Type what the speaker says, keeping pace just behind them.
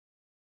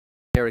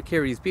Here at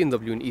Kearys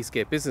BMW in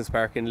Eastgate Business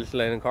Park in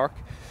Little Island, Cork.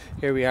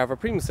 Here we have our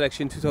premium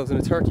selection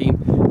 2013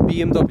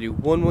 BMW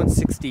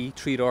 116D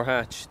 3-door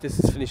hatch. This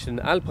is finished in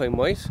Alpine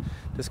white.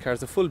 This car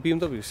has a full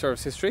BMW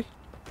service history.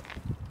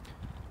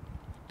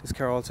 This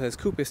car also has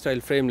coupe style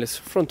frameless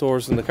front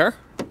doors in the car.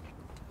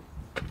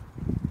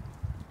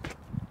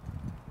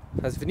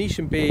 Has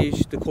Venetian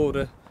beige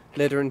Dakota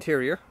leather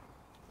interior,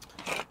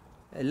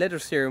 a leather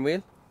steering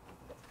wheel,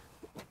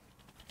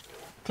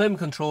 climate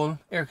control,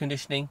 air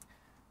conditioning,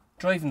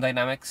 driving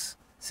dynamics,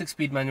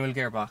 6-speed manual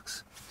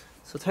gearbox.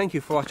 So thank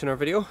you for watching our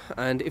video,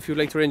 and if you'd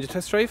like to arrange a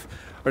test drive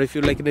or if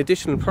you'd like an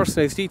additional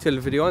personalised detailed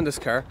video on this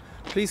car,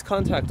 please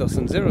contact us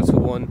on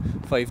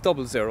 021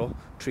 500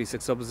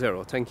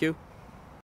 3600. Thank you.